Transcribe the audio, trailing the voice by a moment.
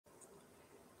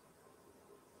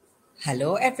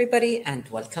Hello everybody and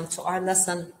welcome to our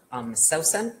lesson. I'm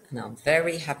Sawsan and I'm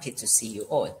very happy to see you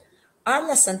all. Our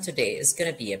lesson today is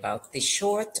going to be about the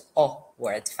short O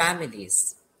word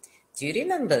families. Do you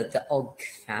remember the OG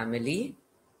family?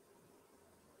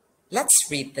 Let's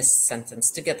read this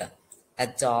sentence together. A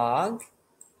dog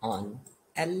on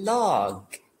a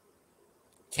log.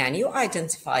 Can you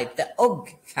identify the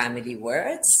OG family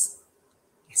words?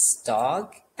 Yes,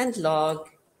 dog and log.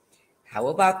 How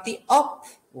about the OP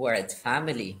word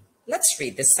family? Let's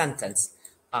read this sentence.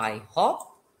 I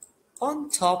hop on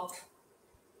top.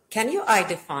 Can you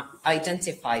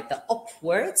identify the OP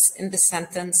words in the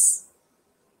sentence?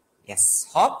 Yes,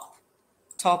 hop,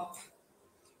 top.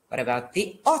 What about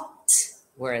the OT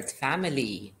word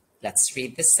family? Let's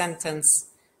read the sentence.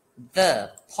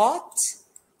 The pot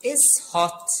is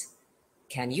hot.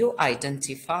 Can you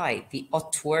identify the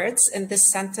OT words in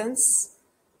this sentence?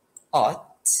 Ot,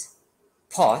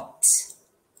 pot,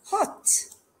 hot.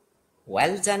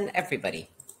 Well done, everybody.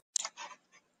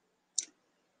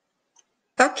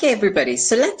 Okay, everybody,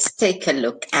 so let's take a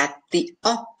look at the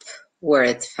OP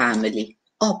word family.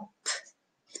 OP.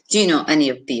 Do you know any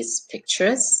of these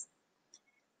pictures?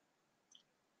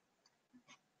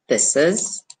 This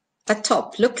is a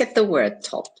top. Look at the word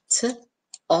top.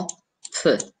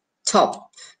 T-O-P.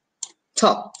 Top.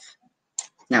 Top.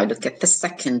 Now look at the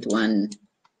second one.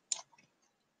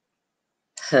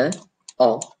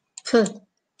 H-O-P.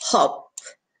 Hop.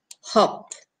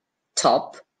 Hop.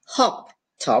 Top. Hop.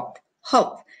 Top.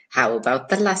 Hop. How about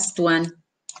the last one?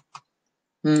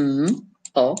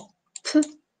 M-O-P.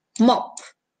 Mop.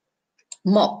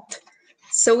 Mop.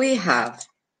 So we have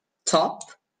top,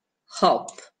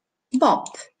 hop,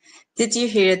 mop. Did you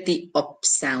hear the up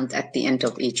sound at the end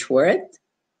of each word?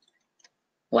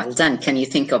 Well done. Can you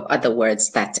think of other words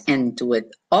that end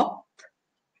with up?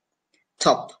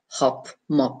 Top, hop,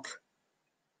 mop.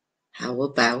 How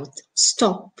about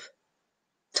stop?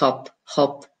 Top,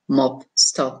 hop, mop,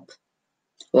 stop.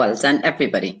 Well done,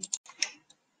 everybody.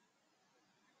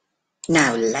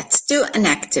 Now let's do an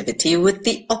activity with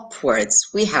the up words.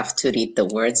 We have to read the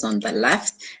words on the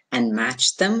left and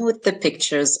match them with the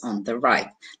pictures on the right.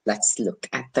 Let's look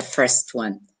at the first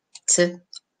one.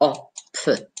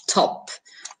 T-O-P, top.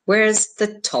 Where's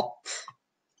the top?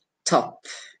 Top.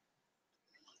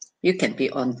 You can be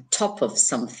on top of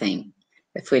something.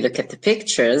 If we look at the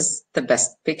pictures, the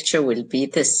best picture will be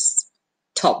this,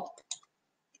 top.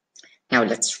 Now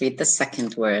let's read the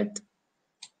second word.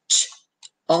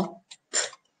 Ch-O-P.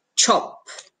 Chop,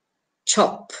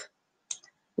 chop.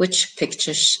 Which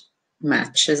picture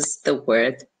matches the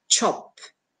word chop?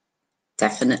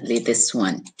 Definitely this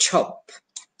one, chop.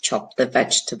 Chop the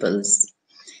vegetables.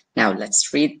 Now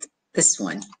let's read this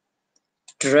one.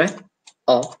 Dr-O-P,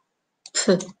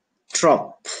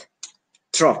 drop,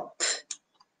 drop.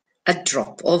 A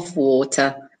drop of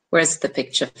water. Where's the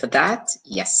picture for that?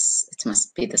 Yes, it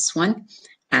must be this one.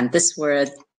 And this word,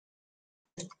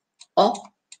 O-P.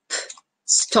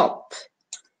 Stop,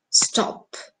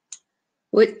 stop.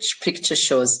 Which picture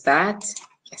shows that?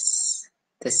 Yes,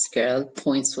 this girl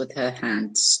points with her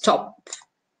hand, stop.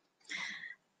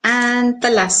 And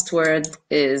the last word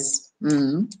is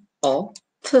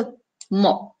M-O-P,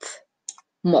 mop,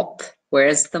 mop.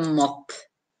 Where's the mop?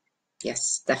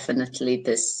 Yes, definitely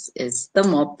this is the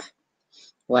mop.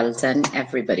 Well done,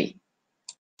 everybody.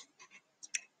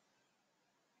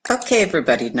 Okay,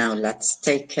 everybody, now let's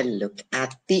take a look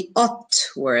at the OT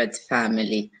word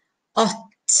family. OT.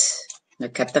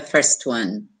 Look at the first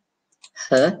one.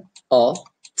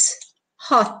 H-O-T.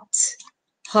 Hot.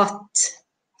 Hot.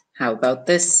 How about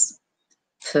this?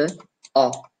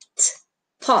 P-O-T.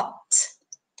 Pot.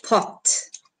 Pot.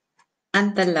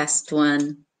 And the last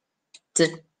one.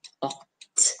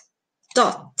 D-O-T.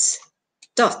 Dot.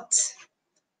 Dot.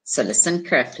 So listen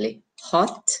carefully.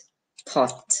 Hot.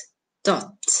 Pot.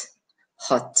 Dot.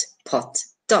 Hot pot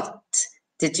dot.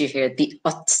 Did you hear the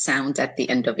ot sound at the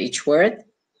end of each word?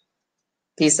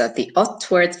 These are the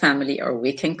ot word family, or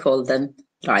we can call them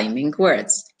rhyming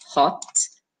words. Hot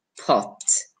pot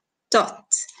dot.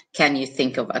 Can you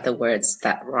think of other words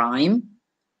that rhyme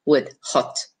with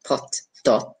hot pot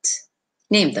dot?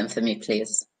 Name them for me,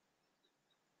 please.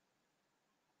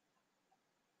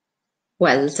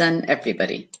 Well done,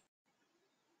 everybody.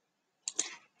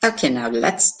 Okay, now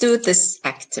let's do this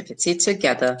activity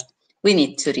together. We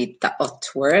need to read the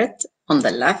OT word on the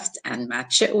left and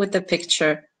match it with the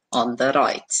picture on the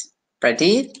right.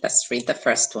 Ready? Let's read the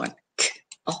first one.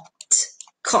 K-ot,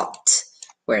 cot.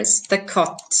 Where's the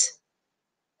cot?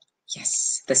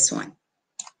 Yes, this one.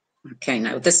 Okay,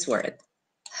 now this word.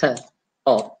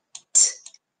 H-O-T,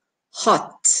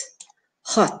 hot,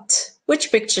 hot.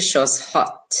 Which picture shows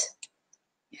hot?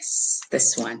 Yes,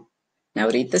 this one. Now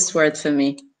read this word for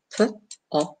me. Pot.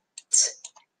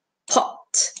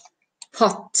 Pot.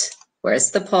 Pot. Where's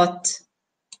the pot?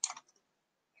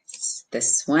 Yes,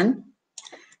 this one.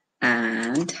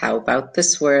 And how about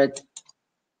this word?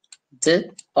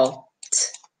 Dot.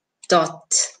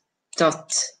 Dot.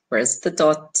 Dot. Where's the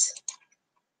dot?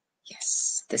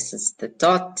 Yes, this is the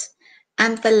dot.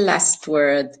 And the last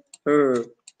word, rot.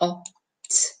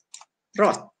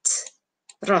 Rot.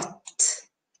 Rot.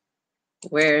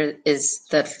 Where is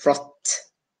the rot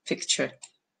picture?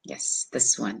 Yes,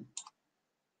 this one.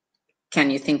 Can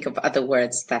you think of other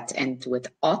words that end with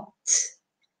ot?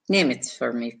 Name it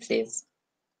for me, please.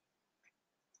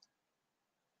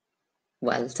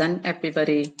 Well done,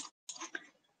 everybody.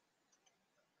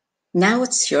 Now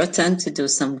it's your turn to do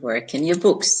some work in your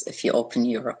books. If you open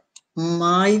your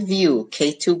My View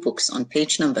K2 books on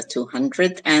page number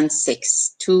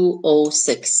 206,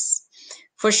 206,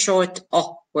 for short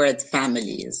word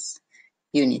families,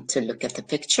 you need to look at the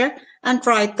picture and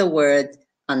write the word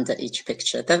under each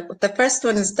picture. The first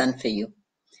one is done for you.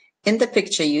 In the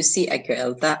picture, you see a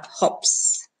girl that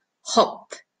hops.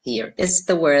 Hop here is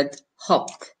the word hop.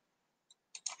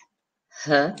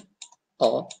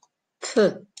 H-O-P.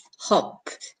 Hop.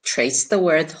 Trace the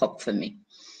word hop for me.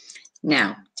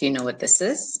 Now, do you know what this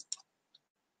is?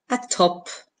 A top.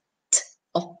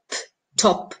 Top.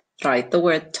 Top. Write the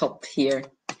word top here.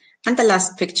 And the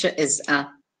last picture is a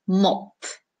mop.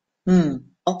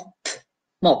 Op.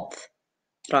 Mop.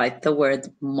 Write the word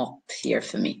mop here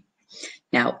for me.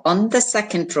 Now, on the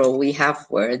second row, we have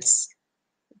words,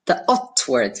 the ot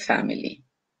word family.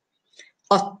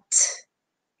 Ot.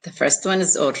 The first one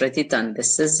is already done.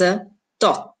 This is a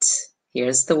dot.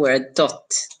 Here's the word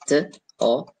dot.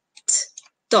 D-O-T.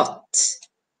 Dot.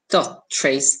 Dot.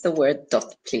 Trace the word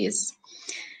dot, please.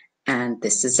 And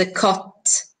this is a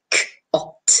cot.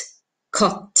 K-ot.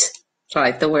 Cot.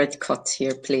 Write the word cot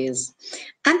here, please.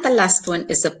 And the last one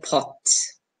is a pot.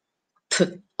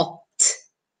 P-ot.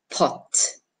 Pot.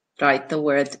 Write the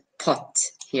word pot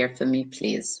here for me,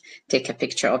 please. Take a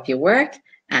picture of your work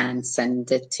and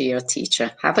send it to your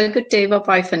teacher. Have a good day.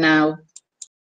 Bye-bye for now.